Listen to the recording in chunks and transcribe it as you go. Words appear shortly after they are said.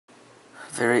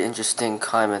Very interesting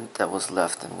comment that was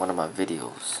left in one of my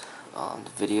videos.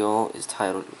 The video is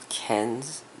titled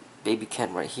Ken's, Baby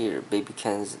Ken right here, Baby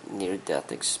Ken's near-death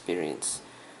experience.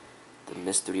 The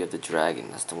mystery of the dragon.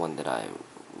 That's the one that I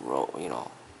wrote,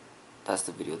 that's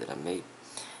the video that I made.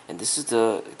 And this is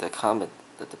the comment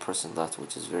that the person left,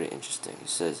 which is very interesting. It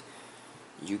says,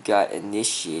 "You got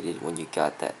initiated when you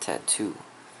got that tattoo.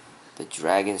 The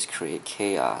dragons create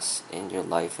chaos in your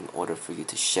life in order for you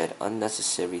to shed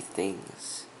unnecessary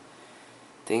things.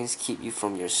 Things keep you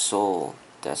from your soul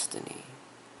destiny.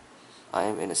 I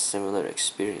am in a similar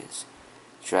experience.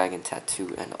 Dragon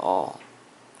tattoo and all.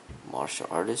 Martial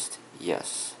artist?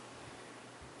 Yes.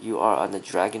 You are on the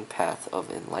dragon path of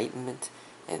enlightenment,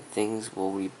 and things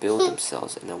will rebuild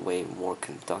themselves in a way more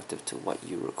conducive to what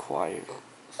you require."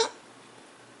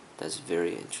 That's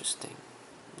very interesting,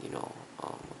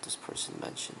 what this person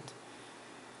mentioned.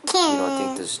 I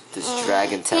think this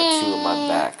dragon tattoo on my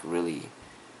back really,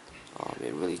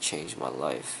 it really changed my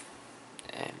life.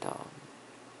 And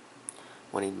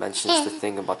when he mentions the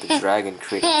thing about the dragon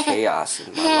creating chaos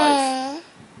in my life,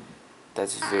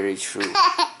 that's very true.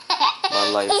 My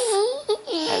life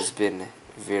has been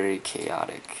very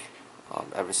chaotic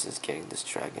ever since getting this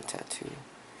dragon tattoo.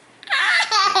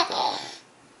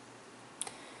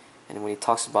 And when he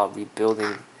talks about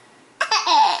rebuilding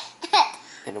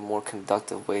in a more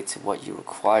conducive way to what you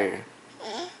require,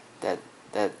 that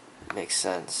makes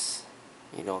sense,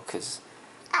 because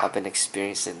I've been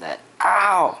experiencing that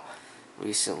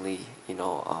recently,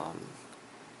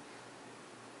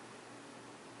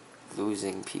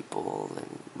 losing people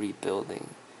and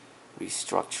rebuilding,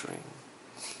 restructuring.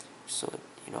 So,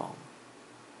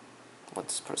 what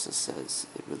this person says,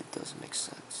 it really does make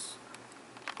sense.